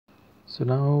So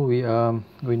now we are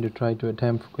going to try to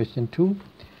attempt question 2.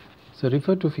 So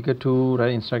refer to figure 2,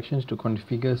 write instructions to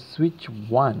configure switch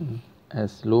 1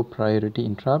 as low priority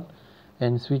interrupt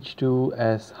and switch 2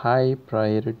 as high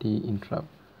priority interrupt.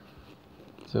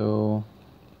 So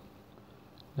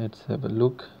let's have a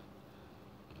look.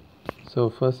 So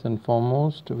first and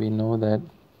foremost, we know that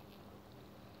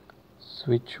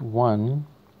switch 1,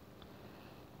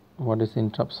 what is the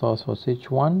interrupt source for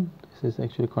switch 1? This is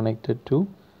actually connected to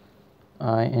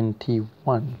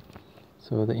INT1.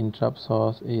 So the interrupt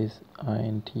source is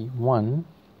INT1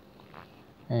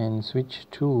 and switch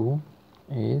 2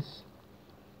 is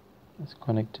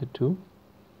connected to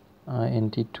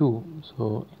INT2,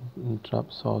 so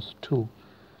interrupt source 2.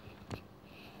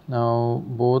 Now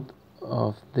both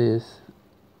of these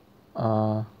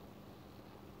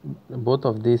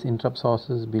interrupt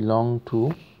sources belong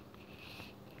to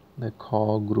the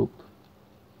core group.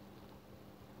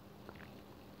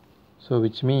 So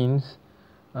which means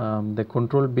the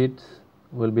control bits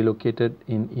will be located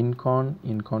in incon,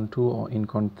 incon 2 or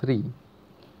incon 3.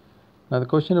 Now the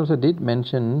question also did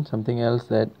mention something else,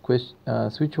 that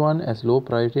switch 1 as low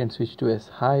priority and switch 2 as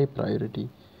high priority.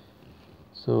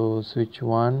 So switch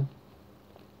 1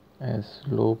 as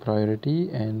low priority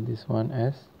and this one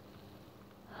as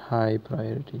high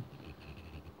priority.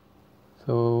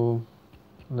 So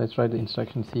let's write the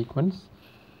instruction sequence.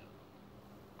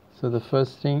 So the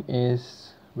first thing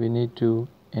is we need to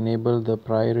enable the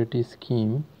priority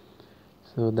scheme,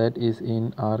 so that is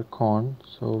in rcon.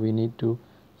 So we need to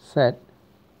set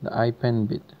the IPEN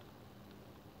bit.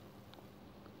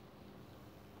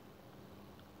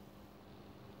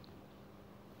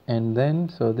 And then,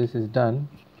 so this is done,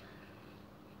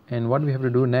 and what we have to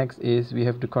do next is we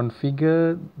have to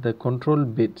configure the control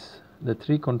bits, the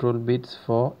 3 control bits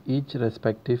for each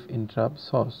respective interrupt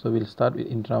source. So we'll start with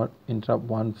interrupt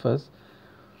 1 first.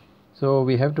 So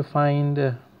we have to find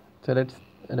so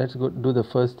let's go do the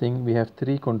first thing. We have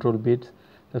 3 control bits: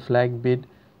 the flag bit,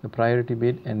 the priority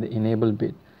bit and the enable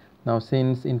bit. Now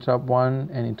since interrupt 1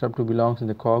 and interrupt 2 belongs in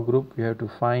the core group, we have to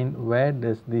find where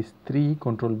does these 3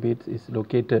 control bits is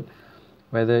located,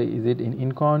 whether is it in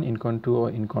incon, incon 2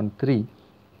 or incon 3.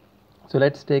 So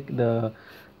let's take the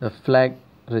flag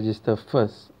register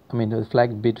first, the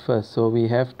flag bit first. So we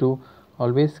have to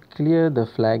always clear the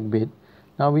flag bit.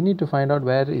 Now we need to find out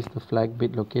where is the flag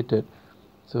bit located.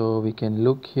 So we can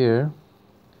look here.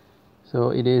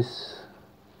 So it is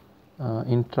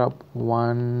interrupt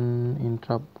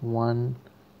 1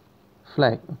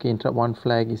 flag. Okay, interrupt 1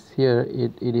 flag is here.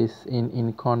 It is in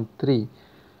incon 3,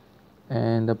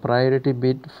 and the priority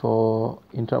bit for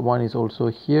interrupt 1 is also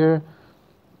here.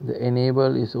 The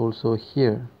enable is also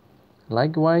here.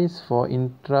 Likewise for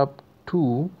interrupt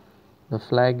 2, the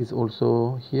flag is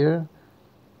also here,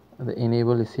 the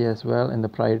enable is here as well, and the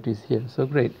priority is here. So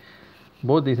great.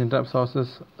 Both these interrupt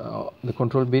sources, the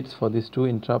control bits for these 2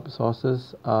 interrupt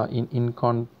sources are in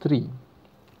incon 3.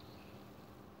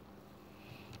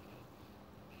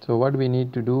 So what we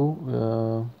need to do,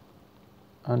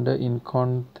 under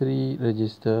incon 3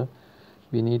 register,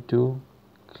 we need to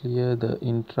clear the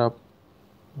interrupt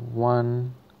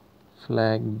 1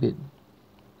 flag bit.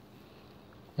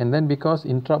 And then because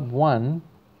interrupt 1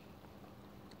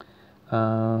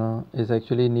 is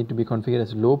actually need to be configured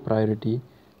as low priority,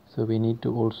 so we need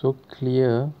to also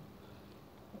clear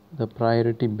the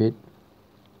priority bit.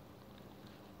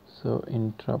 So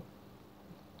interrupt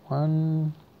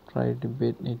 1 priority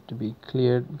bit need to be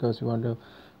cleared because we want to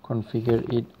configure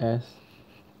it as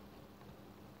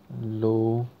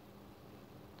low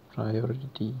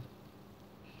priority.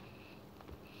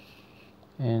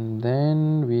 And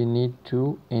then we need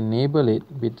to enable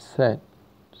it bit set.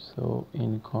 So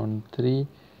in con 3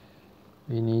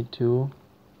 we need to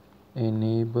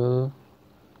enable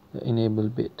the enable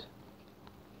bit.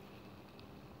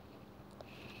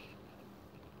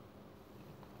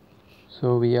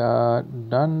 So we are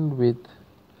done with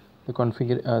the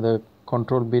the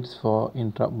control bits for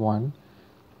interrupt 1.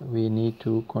 We need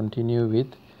to continue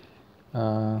with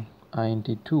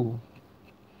INT2,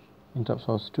 interrupt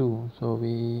source 2. So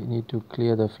we need to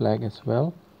clear the flag as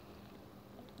well.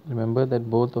 Remember that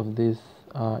both of these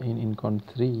are in incon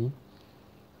 3.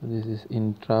 So this is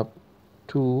interrupt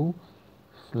 2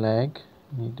 flag,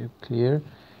 need to clear,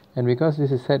 and because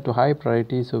this is set to high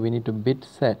priority, so we need to bit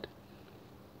set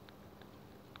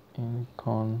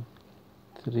incon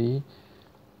 3.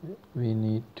 We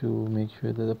need to make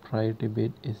sure that the priority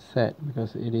bit is set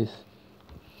because it is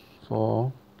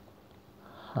for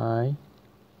high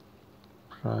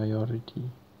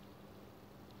priority.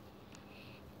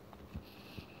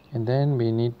 And then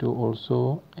we need to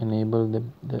also enable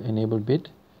the enable bit.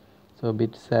 So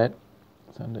bit set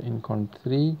it's under incon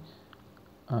 3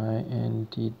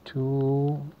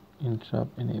 int2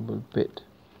 interrupt enable bit.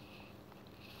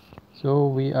 So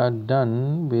we are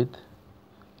done with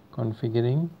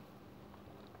configuring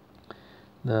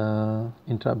the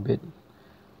interrupt bit.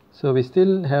 So we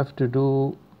still have to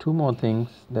do two more things,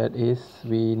 that is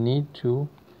we need to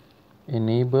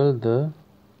enable the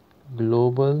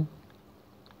global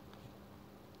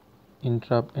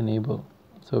interrupt enable.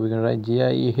 So we're going to write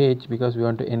GIEH because we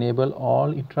want to enable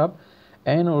all interrupt,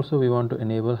 and also we want to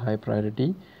enable high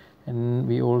priority, and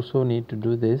we also need to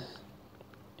do this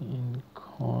in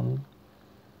con.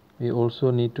 We also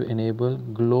need to enable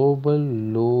global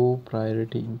low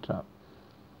priority interrupt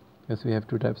because we have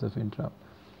two types of interrupt.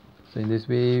 So in this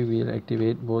way we'll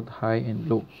activate both high and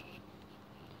low.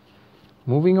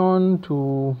 Moving on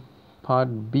to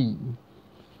part B.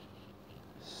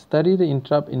 Study the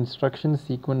interrupt instruction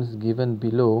sequence given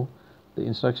below. The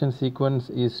instruction sequence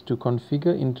is to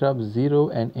configure interrupt 0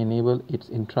 and enable its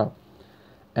interrupt.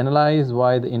 Analyze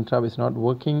why the interrupt is not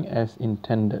working as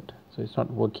intended. So it's not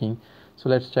working. So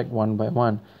let's check one by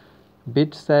one.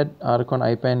 Bit set Archon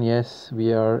IPAN, yes,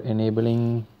 we are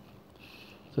enabling.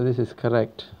 So this is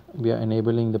correct. We are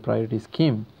enabling the priority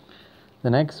scheme. The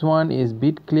next one is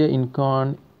bit clear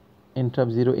incon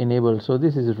interrupt 0 enable. So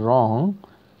this is wrong.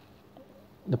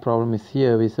 The problem is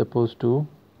here. We're supposed to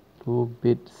do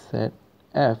bit set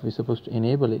F. We're supposed to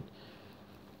enable it.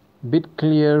 Bit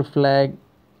clear flag.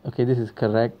 Okay, this is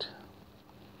correct.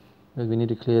 Because we need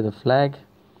to clear the flag.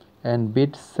 And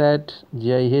bit set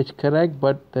GIH correct,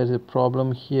 but there's a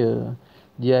problem here.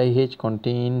 GIH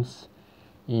contains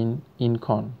in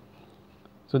incon.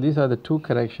 So these are the two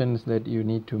corrections that you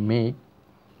need to make.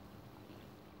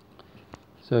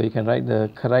 So you can write the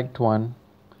correct one.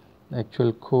 The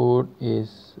actual code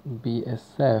is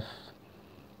BSF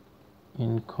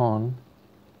incon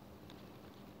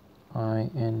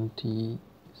int0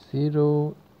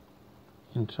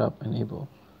 interrupt enable.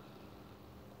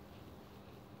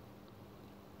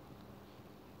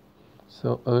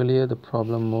 So earlier the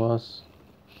problem was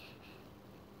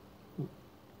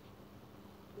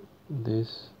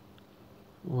this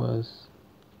was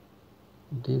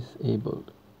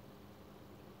disabled,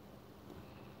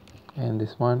 and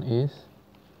this one is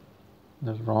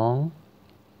the wrong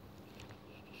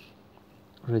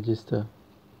register.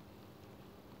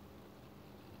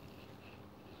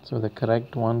 So the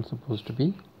correct one is supposed to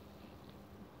be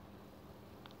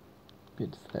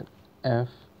bit set F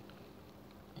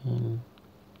in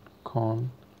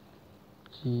con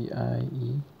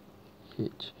GIEH.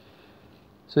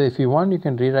 So if you want, you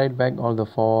can rewrite back all the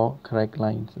 4 correct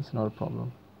lines. It's not a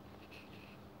problem.